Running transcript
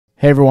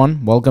Hey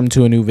everyone, welcome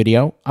to a new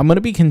video. I'm going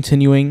to be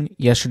continuing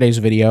yesterday's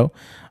video,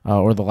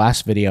 or the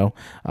last video,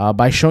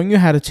 by showing you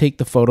how to take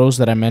the photos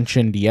that I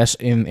mentioned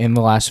in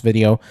the last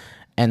video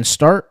and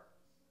start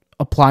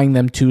applying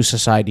them to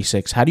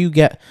Society6. How do you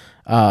get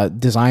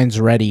designs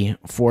ready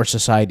for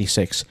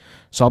Society6?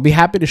 So I'll be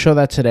happy to show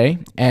that today,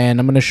 and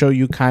I'm going to show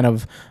you kind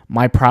of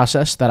my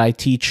process that I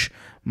teach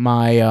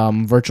my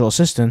virtual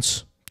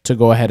assistants to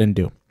go ahead and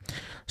do.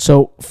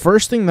 So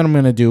first thing that I'm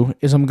going to do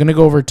is I'm going to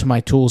go over to my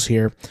tools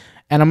here,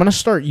 and I'm going to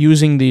start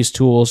using these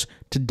tools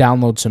to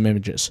download some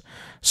images.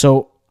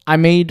 So I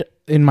made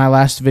in my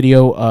last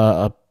video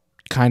a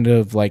kind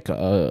of like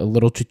a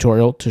little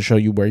tutorial to show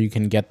you where you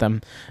can get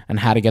them and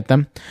how to get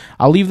them.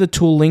 I'll leave the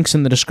tool links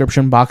in the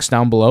description box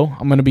down below.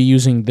 I'm going to be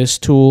using this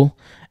tool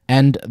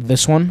and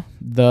this one.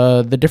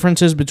 The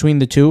differences between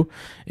the two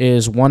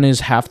is one is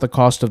half the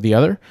cost of the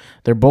other.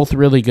 They're both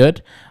really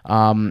good.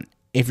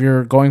 If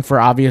you're going for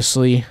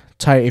obviously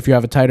if you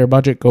have a tighter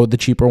budget, go with the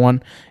cheaper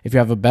one. If you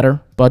have a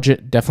better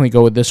budget, definitely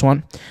go with this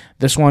one.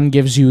 This one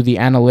gives you the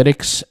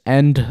analytics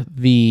and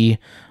the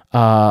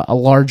a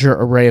larger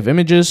array of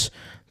images.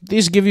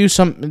 These give you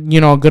some,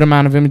 a good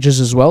amount of images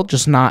as well,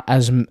 just not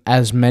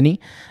as many,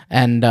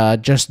 and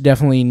just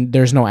definitely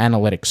there's no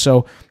analytics.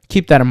 So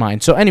keep that in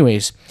mind. So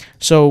anyways,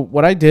 so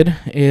what I did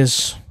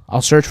is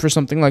I'll search for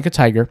something like a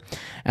tiger,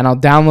 and I'll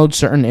download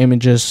certain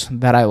images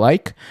that I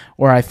like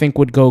or I think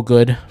would go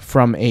good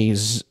from a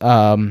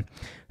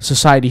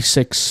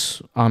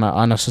Society6 on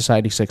a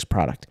Society6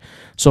 product.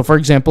 So for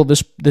example,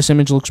 this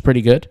image looks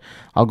pretty good.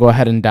 I'll go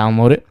ahead and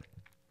download it.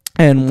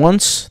 And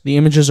once the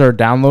images are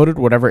downloaded,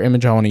 whatever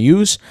image I want to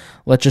use,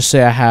 let's just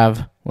say I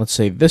have, let's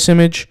say this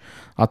image.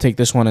 I'll take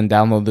this one and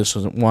download this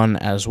one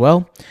as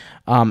well.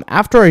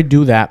 After I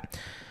do that,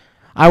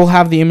 I will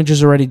have the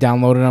images already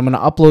downloaded. I'm going to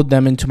upload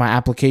them into my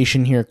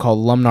application here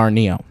called Lumnar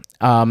Neo.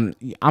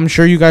 I'm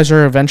sure you guys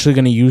are eventually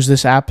going to use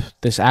this app.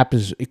 This app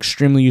is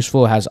extremely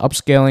useful. It has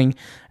upscaling,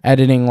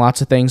 editing,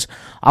 lots of things.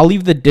 I'll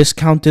leave the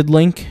discounted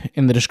link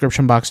in the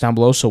description box down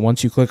below, so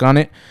once you click on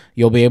it,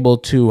 you'll be able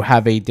to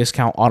have a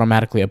discount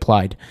automatically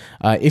applied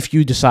if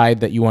you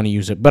decide that you want to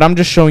use it. But I'm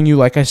just showing you,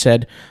 like I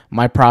said,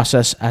 my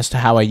process as to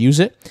how I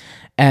use it.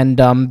 And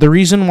the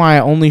reason why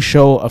I only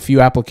show a few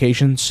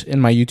applications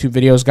in my YouTube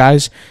videos,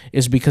 guys,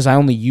 is because I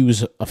only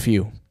use a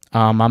few.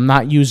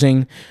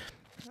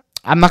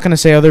 I'm not going to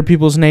say other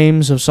people's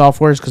names of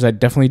softwares because I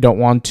definitely don't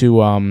want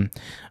to,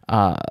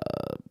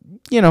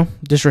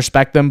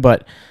 disrespect them.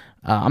 But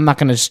I'm not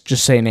going to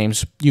just say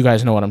names. You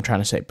guys know what I'm trying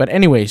to say. But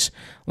anyways,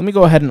 let me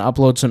go ahead and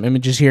upload some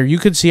images here. You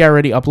could see I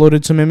already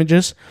uploaded some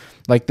images.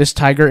 Like this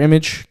tiger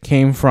image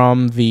came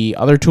from the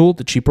other tool,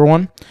 the cheaper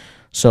one.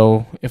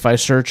 So if I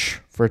search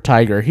for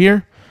tiger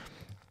here,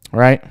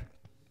 right,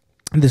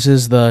 this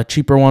is the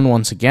cheaper one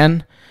once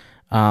again.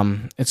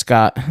 It's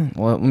got,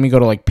 well, let me go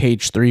to like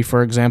page 3,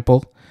 for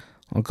example.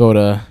 I'll go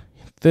to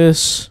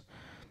this,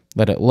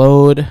 let it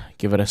load,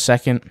 give it a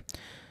second,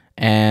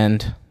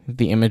 and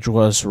the image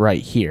was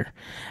right here.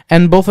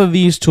 And both of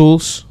these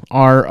tools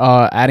are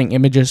adding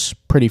images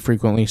pretty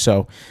frequently,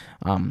 so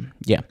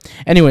yeah.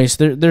 Anyways,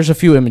 there's a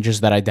few images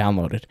that I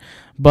downloaded.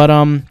 But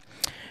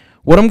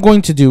what I'm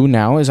going to do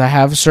now is I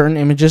have certain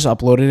images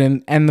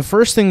uploaded, and the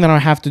first thing that I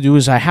have to do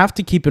is I have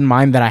to keep in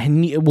mind that I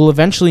will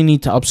eventually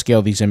need to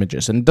upscale these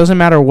images. And it doesn't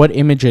matter what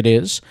image it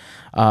is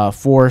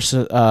for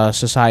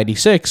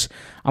Society6,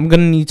 I'm going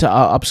to need to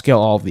upscale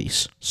all of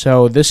these.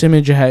 So this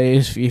image,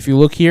 if you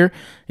look here,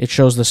 it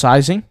shows the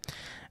sizing.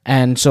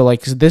 And so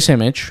like this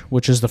image,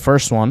 which is the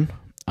first one,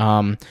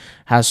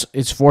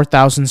 it's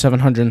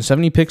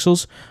 4,770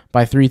 pixels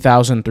by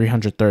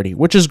 3,330,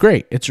 which is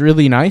great. It's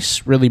really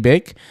nice, really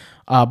big.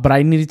 But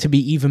I need it to be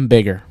even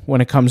bigger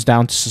when it comes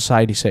down to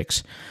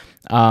Society6.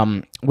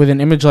 With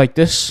an image like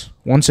this,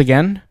 once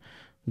again,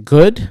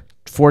 good,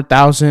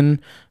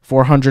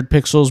 4,400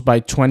 pixels by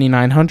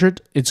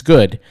 2,900, it's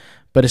good,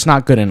 but it's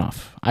not good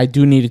enough. I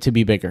do need it to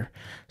be bigger.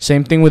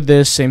 Same thing with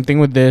this, same thing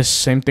with this,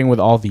 same thing with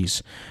all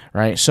these,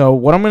 right? So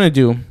what I'm going to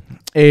do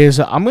is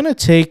I'm going to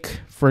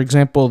take, for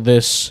example,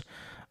 this,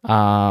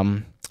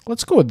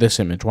 let's go with this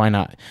image. Why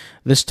not?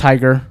 This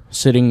tiger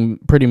sitting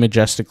pretty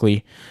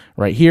majestically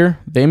right here.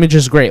 The image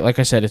is great. Like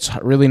I said, it's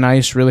really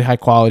nice, really high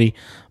quality,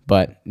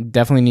 but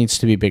definitely needs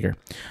to be bigger.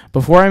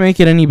 Before I make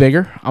it any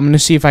bigger, I'm going to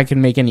see if I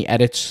can make any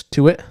edits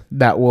to it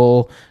that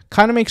will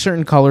kind of make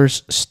certain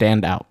colors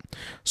stand out.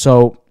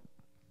 So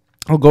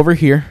I'll go over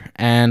here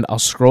and I'll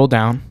scroll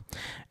down.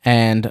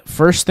 And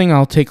first thing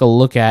I'll take a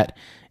look at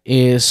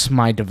is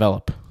my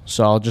develop.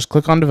 So I'll just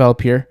click on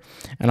develop here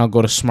and I'll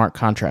go to smart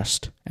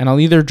contrast, and I'll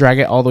either drag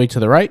it all the way to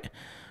the right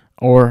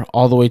or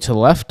all the way to the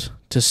left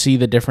to see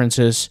the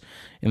differences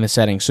in the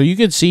settings. So you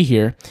can see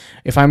here,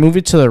 if I move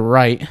it to the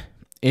right,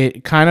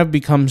 it kind of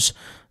becomes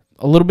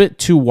a little bit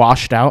too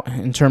washed out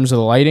in terms of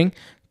the lighting,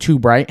 too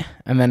bright.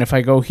 And then if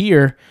I go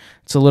here,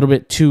 it's a little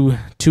bit too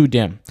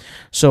dim.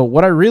 So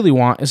what I really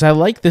want is I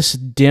like this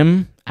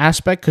dim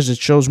aspect because it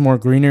shows more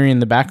greenery in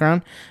the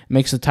background. It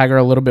makes the tiger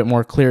a little bit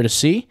more clear to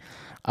see.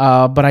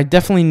 But I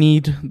definitely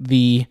need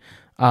the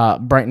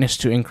brightness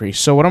to increase.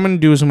 So what I'm going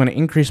to do is I'm going to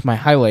increase my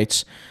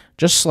highlights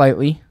just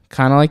slightly,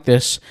 kind of like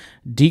this,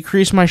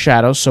 decrease my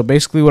shadows. So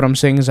basically what I'm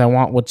saying is I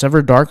want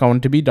whatever dark, I want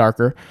it to be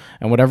darker,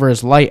 and whatever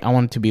is light, I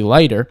want it to be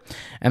lighter.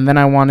 And then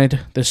I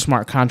wanted this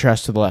smart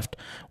contrast to the left,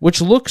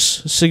 which looks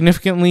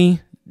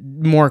significantly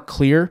more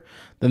clear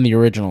than the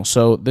original.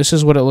 So this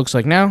is what it looks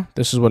like now.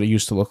 This is what it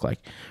used to look like,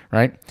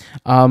 right?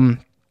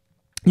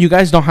 You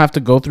guys don't have to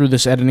go through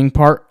this editing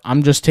part.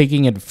 I'm just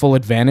taking full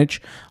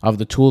advantage of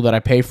the tool that I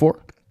pay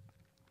for.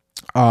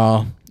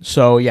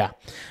 So yeah.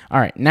 All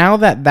right. Now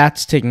that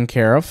that's taken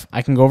care of,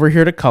 I can go over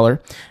here to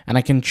color and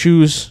I can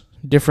choose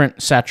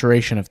different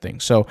saturation of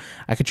things. So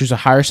I could choose a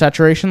higher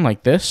saturation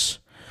like this,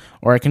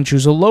 or I can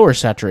choose a lower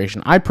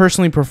saturation. I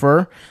personally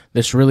prefer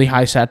this really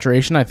high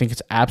saturation. I think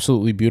it's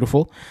absolutely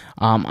beautiful.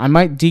 I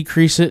might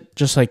decrease it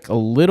just like a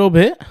little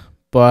bit,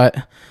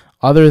 but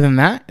other than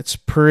that, it's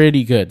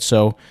pretty good.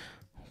 So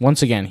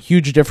once again,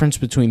 huge difference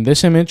between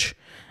this image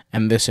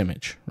and this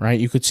image, right?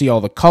 You could see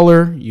all the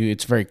color.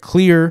 It's very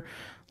clear.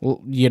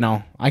 You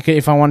know,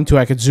 if I wanted to,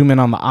 I could zoom in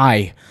on the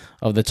eye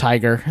of the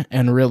tiger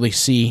and really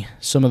see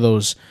some of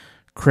those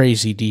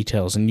crazy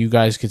details. And you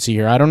guys could see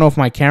here, I don't know if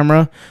my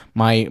camera,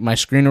 my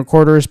screen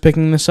recorder is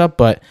picking this up,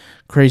 but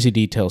crazy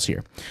details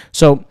here.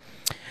 So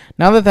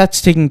now that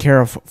that's taken care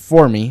of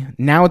for me,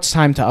 now it's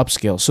time to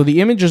upscale. So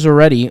the image is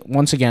already,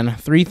 once again,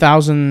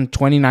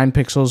 3029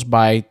 pixels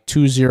by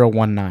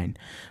 2019.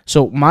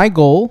 So my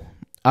goal,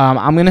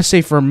 I'm going to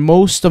say for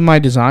most of my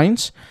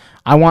designs,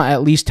 I want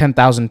at least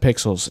 10,000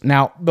 pixels.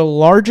 Now, the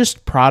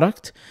largest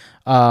product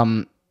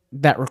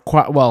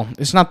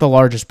it's not the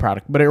largest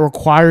product, but it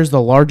requires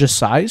the largest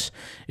size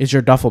is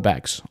your duffel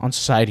bags on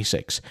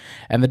Society6.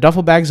 And the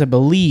duffel bags, I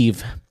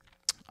believe,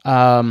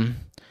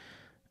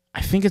 I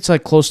think it's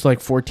like close to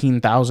like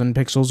 14,000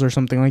 pixels or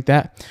something like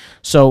that.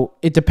 So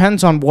it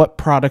depends on what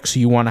products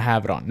you want to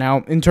have it on.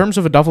 Now, in terms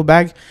of a duffel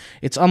bag,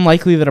 it's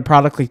unlikely that a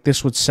product like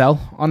this would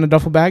sell on a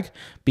duffel bag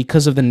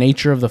because of the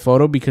nature of the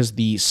photo, because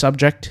the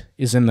subject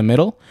is in the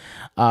middle.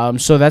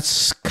 So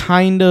that's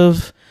kind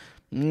of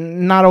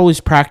not always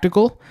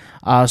practical.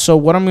 So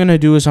what I'm going to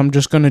do is I'm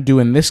just going to do,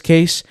 in this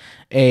case,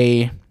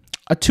 a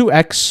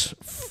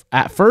 2x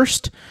at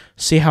first,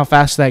 see how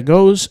fast that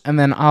goes, and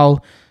then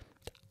I'll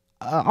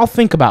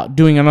think about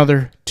doing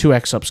another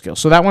 2x upscale.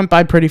 So that went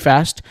by pretty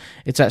fast.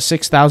 It's at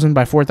 6,000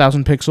 by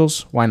 4,000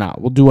 pixels. Why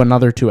not? We'll do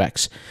another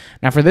 2x.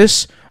 Now for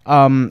this,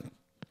 you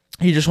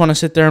just want to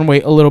sit there and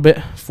wait a little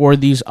bit for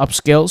these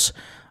upscales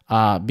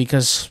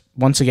because,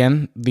 once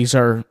again, these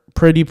are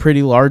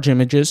pretty large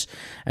images,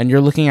 and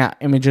you're looking at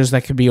images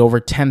that could be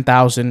over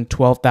 10,000,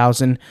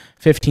 12,000,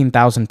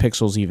 15,000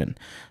 pixels even.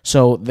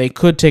 So they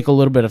could take a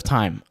little bit of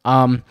time.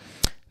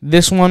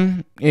 This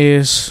one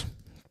is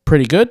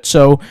pretty good.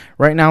 So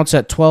right now it's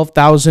at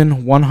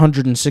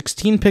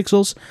 12,116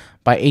 pixels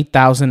by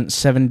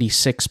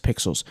 8,076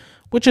 pixels,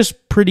 which is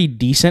pretty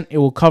decent. It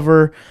will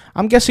cover,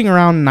 I'm guessing,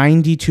 around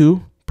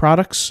 92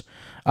 products.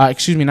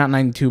 Excuse me, not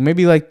 92,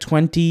 maybe like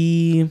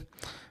 20,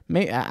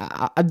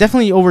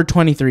 definitely over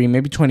 23,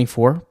 maybe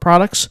 24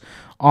 products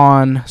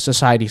on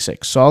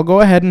Society6. So I'll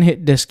go ahead and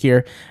hit disk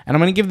here, and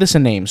I'm going to give this a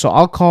name. So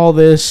I'll call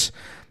this,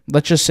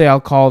 let's just say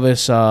I'll call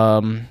this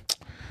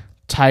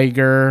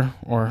Tiger,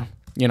 or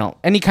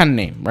any kind of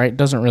name, right?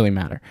 Doesn't really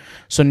matter.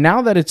 So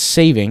now that it's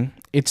saving,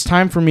 it's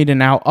time for me to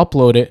now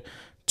upload it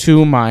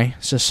to my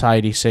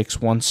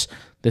Society6 once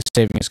this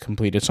saving is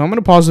completed. So I'm going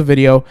to pause the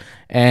video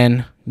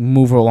and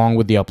move along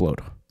with the upload.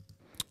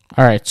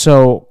 All right,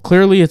 so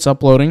clearly it's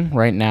uploading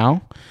right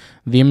now.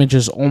 The image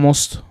is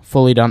almost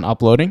fully done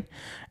uploading.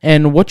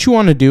 And what you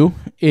want to do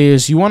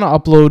is you want to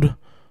upload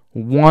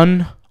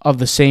one of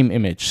the same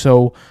image.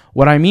 So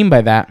what I mean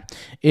by that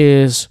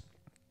is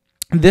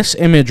this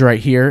image right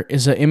here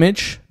is an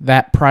image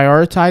that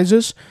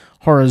prioritizes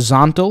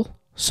horizontal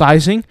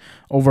sizing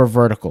over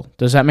vertical.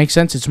 Does that make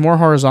sense? It's more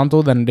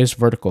horizontal than it is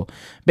vertical.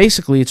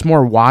 Basically, it's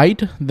more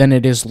wide than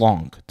it is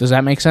long. Does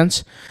that make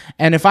sense?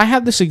 And if I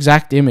have this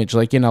exact image,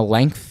 like in a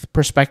length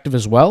perspective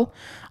as well,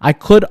 I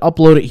could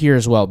upload it here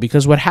as well,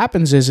 because what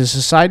happens is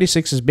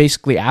Society6 is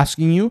basically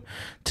asking you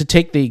to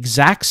take the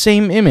exact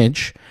same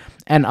image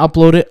and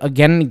upload it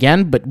again and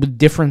again, but with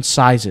different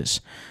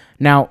sizes.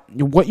 Now,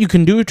 what you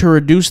can do to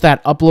reduce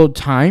that upload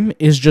time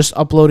is just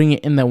uploading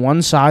it in the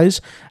one size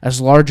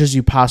as large as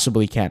you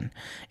possibly can.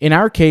 In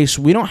our case,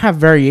 we don't have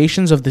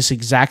variations of this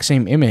exact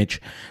same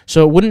image,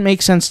 so it wouldn't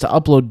make sense to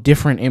upload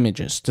different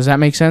images. Does that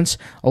make sense?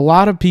 A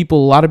lot of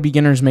people, a lot of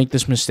beginners make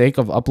this mistake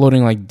of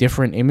uploading like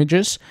different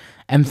images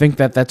and think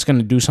that that's going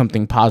to do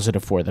something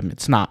positive for them.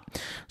 It's not.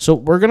 So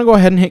we're going to go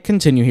ahead and hit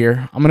continue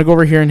here. I'm going to go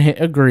over here and hit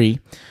agree,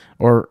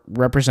 or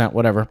represent,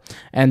 whatever.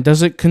 And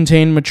does it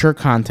contain mature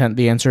content?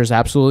 The answer is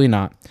absolutely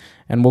not.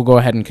 And we'll go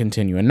ahead and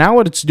continue. And now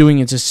what it's doing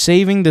is it's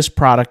saving this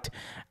product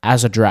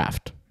as a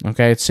draft.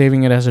 Okay, it's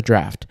saving it as a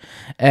draft.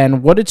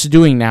 And what it's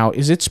doing now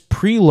is it's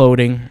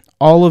preloading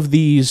all of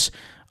these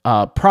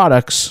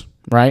products,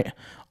 right,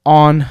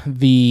 on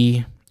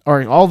the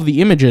or all of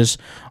the images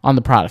on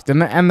the product.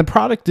 And the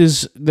product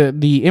is,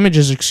 the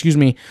images, excuse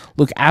me,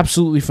 look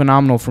absolutely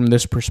phenomenal from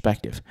this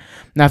perspective.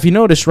 Now, if you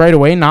notice right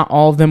away, not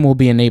all of them will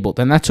be enabled,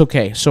 and that's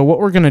okay. So what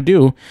we're going to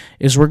do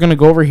is we're going to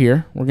go over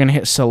here, we're going to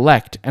hit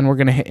select, and we're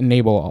going to hit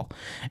enable all.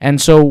 And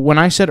so when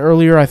I said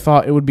earlier I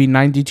thought it would be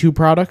 92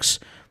 products,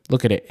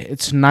 look at it,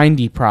 it's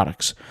 90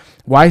 products.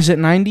 Why is it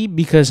 90?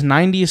 Because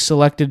 90 is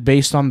selected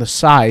based on the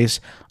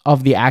size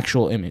of the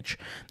actual image.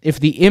 If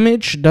the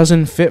image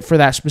doesn't fit for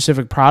that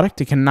specific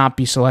product, it cannot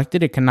be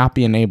selected, it cannot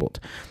be enabled.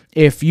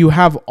 If you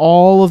have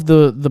all of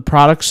the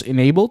products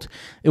enabled,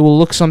 it will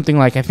look something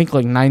like, I think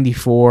like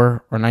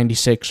 94 or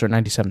 96 or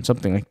 97,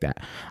 something like that.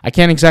 I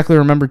can't exactly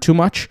remember too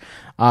much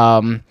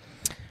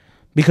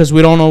because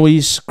we don't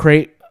always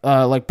create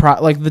like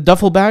the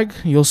duffel bag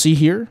you'll see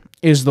here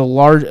is the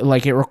large,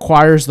 like it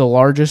requires the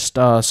largest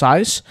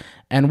size,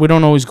 and we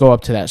don't always go up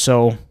to that.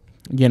 So,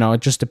 you know,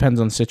 it just depends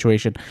on the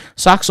situation.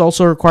 Socks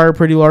also require a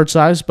pretty large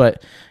size,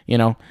 but, you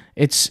know,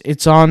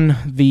 it's on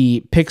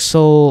the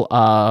pixel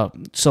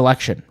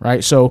selection,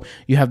 right? So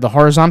you have the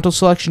horizontal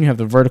selection, you have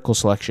the vertical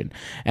selection.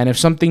 And if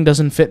something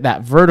doesn't fit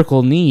that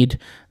vertical need,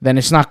 then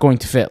it's not going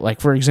to fit.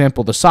 Like, for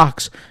example, the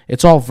socks,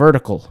 it's all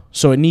vertical.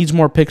 So it needs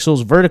more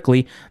pixels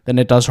vertically than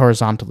it does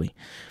horizontally.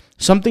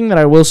 Something that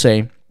I will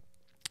say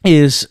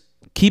is,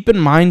 keep in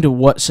mind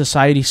what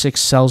Society6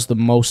 sells the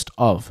most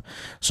of.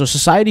 So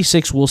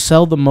Society6 will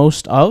sell the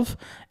most of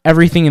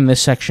everything in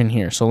this section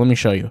here. So let me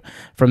show you.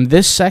 From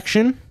this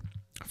section,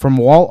 from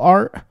wall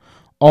art,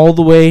 all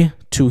the way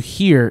to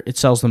here, it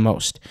sells the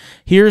most.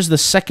 Here's the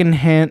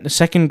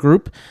second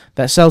group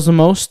that sells the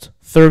most,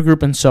 third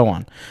group, and so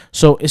on.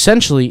 So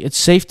essentially, it's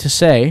safe to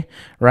say,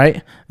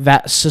 right,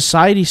 that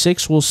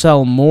Society6 will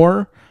sell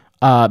more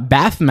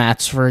bath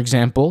mats, for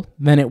example,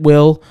 than it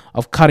will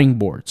of cutting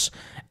boards.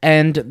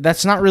 And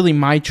that's not really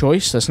my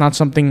choice. That's not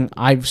something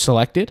I've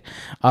selected.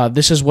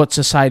 This is what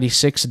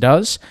Society6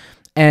 does.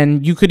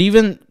 And you could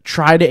even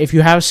try to, if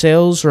you have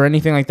sales or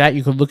anything like that,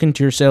 you could look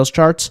into your sales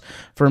charts.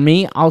 For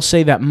me, I'll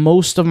say that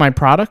most of my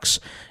products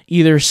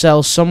either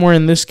sell somewhere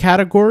in this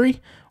category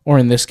or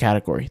in this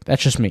category.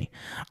 That's just me.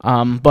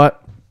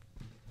 But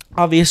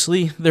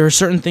obviously, there are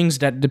certain things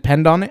that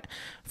depend on it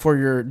for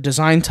your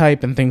design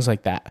type and things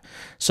like that.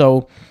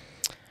 So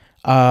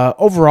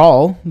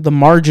overall, the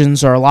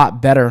margins are a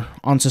lot better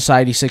on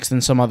Society6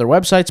 than some other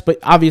websites, but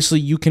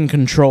obviously you can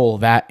control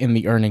that in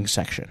the earnings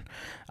section.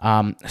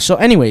 So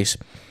anyways,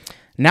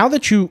 now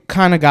that you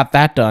kind of got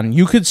that done,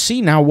 you could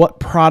see now what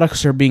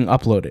products are being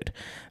uploaded.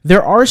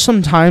 There are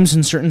some times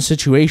in certain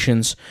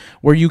situations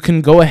where you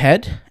can go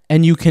ahead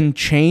and you can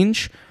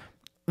change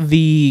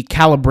the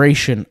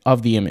calibration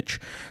of the image.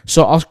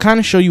 So I'll kind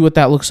of show you what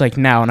that looks like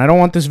now, and I don't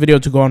want this video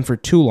to go on for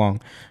too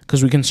long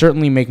because we can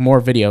certainly make more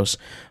videos.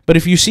 But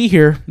if you see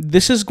here,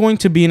 this is going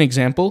to be an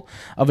example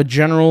of a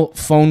general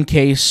phone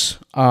case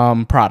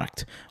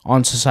product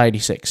on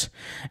Society6.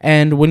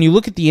 And when you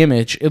look at the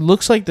image, it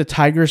looks like the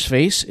tiger's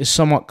face is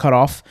somewhat cut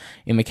off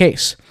in the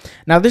case.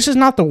 Now, this is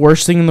not the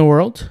worst thing in the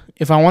world.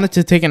 If I wanted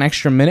to take an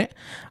extra minute,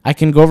 I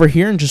can go over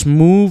here and just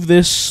move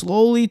this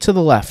slowly to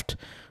the left,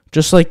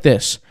 just like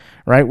this,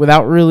 right?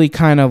 Without really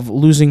kind of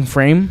losing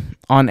frame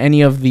on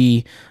any of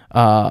the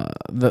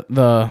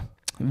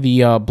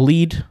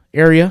bleed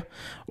area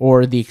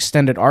or the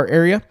extended art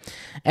area.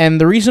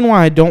 And the reason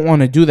why I don't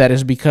want to do that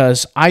is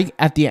because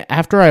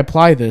after I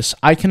apply this,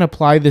 I can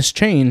apply this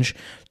change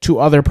to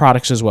other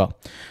products as well.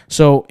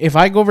 So if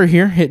I go over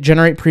here, hit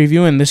generate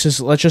preview, and this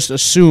is, let's just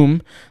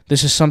assume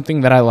this is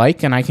something that I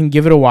like, and I can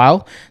give it a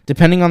while.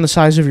 Depending on the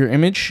size of your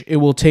image, it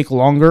will take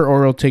longer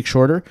or it'll take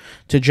shorter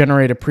to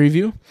generate a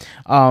preview.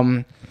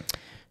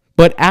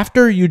 But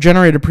after you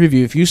generate a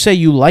preview, if you say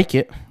you like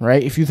it,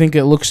 right, if you think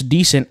it looks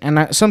decent,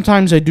 and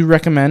sometimes I do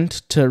recommend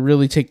to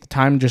really take the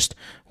time, just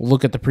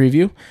look at the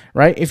preview,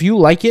 right? If you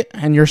like it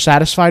and you're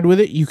satisfied with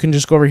it, you can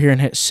just go over here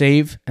and hit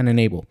save and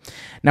enable.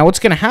 Now, what's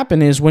going to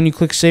happen is when you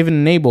click save and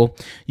enable,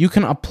 you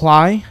can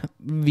apply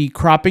the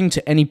cropping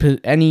to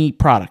any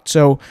product.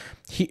 So,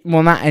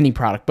 well, not any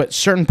product, but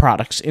certain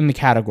products in the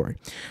category.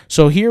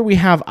 So here we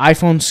have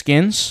iPhone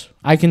skins.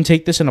 I can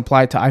take this and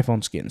apply it to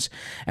iPhone skins.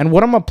 And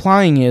what I'm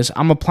applying is,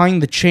 I'm applying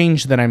the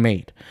change that I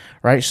made,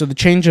 right? So the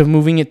change of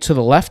moving it to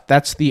the left,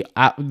 that's the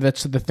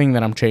thing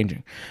that I'm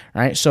changing,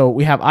 right? So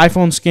we have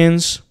iPhone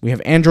skins, we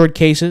have Android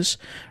cases,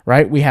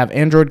 right? We have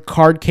Android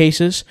card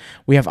cases,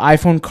 we have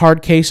iPhone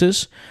card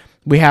cases.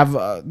 We have,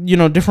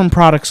 different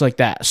products like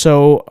that.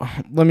 So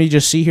let me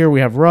just see here. We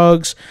have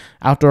rugs,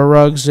 outdoor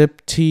rugs,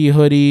 zip tee,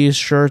 hoodies,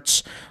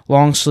 shirts,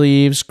 long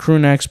sleeves, crew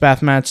necks,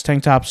 bath mats,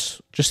 tank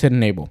tops. Just hit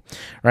enable,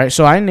 right?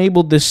 So I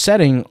enabled this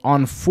setting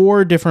on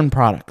 4 different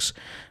products.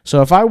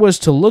 So if I was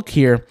to look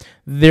here,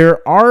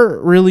 there are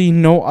really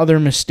no other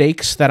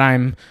mistakes that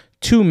I'm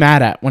too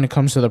mad at when it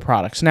comes to the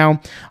products.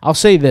 Now, I'll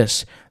say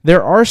this.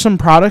 There are some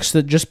products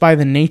that just by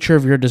the nature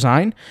of your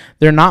design,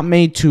 they're not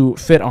made to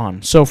fit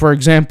on. So, for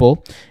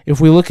example, if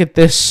we look at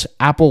this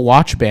Apple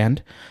Watch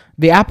band,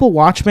 the Apple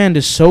Watch band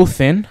is so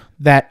thin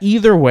that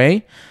either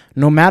way,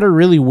 no matter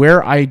really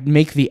where I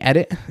make the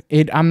edit,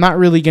 I'm not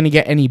really going to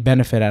get any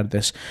benefit out of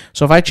this.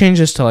 So if I change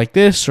this to like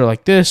this or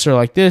like this or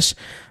like this,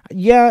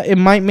 yeah, it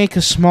might make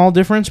a small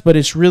difference, but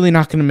it's really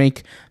not going to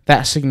make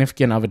that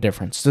significant of a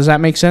difference. Does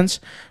that make sense?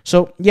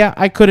 So yeah,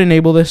 I could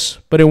enable this,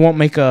 but it won't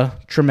make a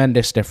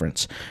tremendous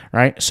difference,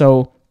 right?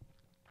 So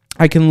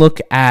I can look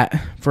at,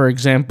 for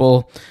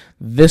example,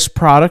 this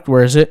product.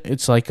 Where is it?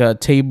 It's like a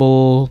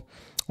table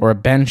or a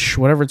bench,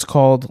 whatever it's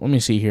called. Let me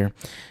see here.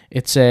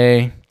 It's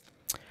a,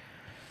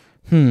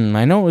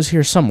 I know it was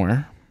here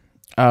somewhere.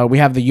 We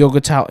have the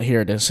yoga towel.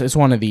 Here it is. It's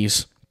one of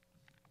these.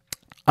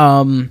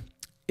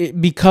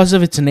 Because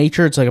of its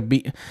nature, it's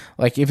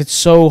like if it's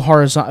so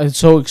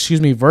horizontal,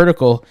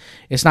 vertical,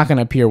 it's not going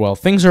to appear well.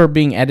 Things are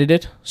being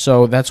edited,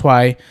 so that's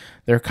why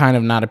they're kind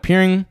of not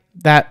appearing.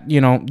 That,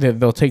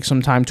 they'll take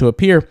some time to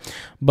appear,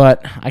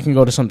 but I can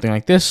go to something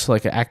like this,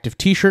 like an active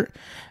t-shirt,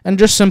 and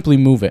just simply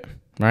move it,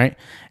 right?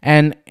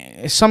 And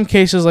in some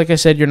cases, like I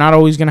said, you're not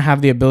always going to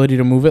have the ability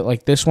to move it.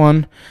 Like this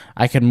one,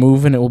 I can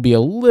move and it will be a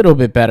little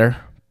bit better,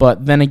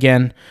 but then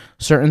again,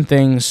 certain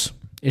things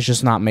is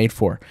just not made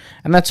for,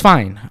 and that's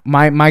fine.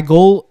 My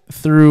goal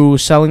through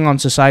selling on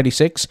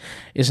Society6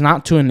 is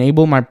not to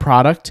enable my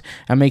product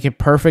and make it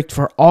perfect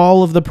for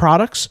all of the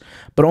products,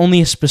 but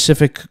only a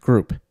specific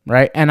group,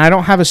 right? And I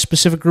don't have a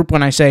specific group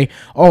when I say,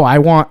 oh, I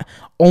want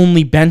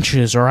only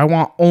benches or I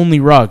want only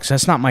rugs.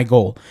 That's not my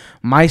goal.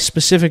 My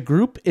specific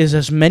group is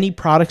as many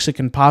products it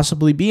can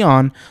possibly be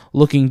on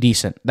looking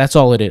decent. That's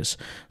all it is.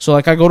 So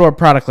like I go to a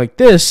product like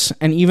this,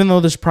 and even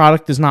though this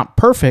product is not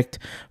perfect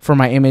for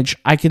my image,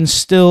 I can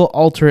still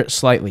alter it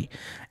slightly.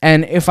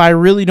 And if I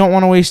really don't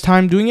want to waste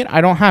time doing it,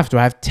 I don't have to.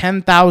 I have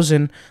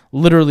 10,000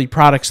 literally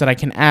products that I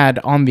can add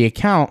on the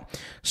account,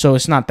 so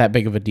it's not that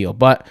big of a deal.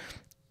 But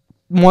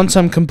once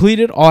I'm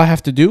completed, all I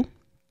have to do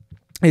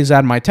is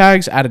add my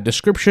tags, add a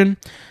description,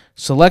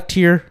 select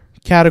here,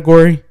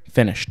 category,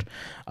 finished.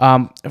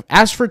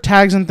 As for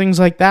tags and things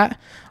like that,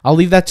 I'll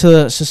leave that to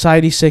the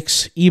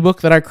Society6 ebook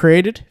that I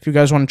created. If you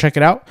guys want to check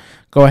it out,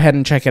 go ahead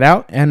and check it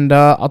out, and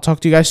I'll talk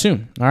to you guys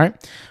soon. All right.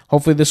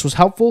 Hopefully this was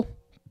helpful.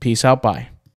 Peace out. Bye.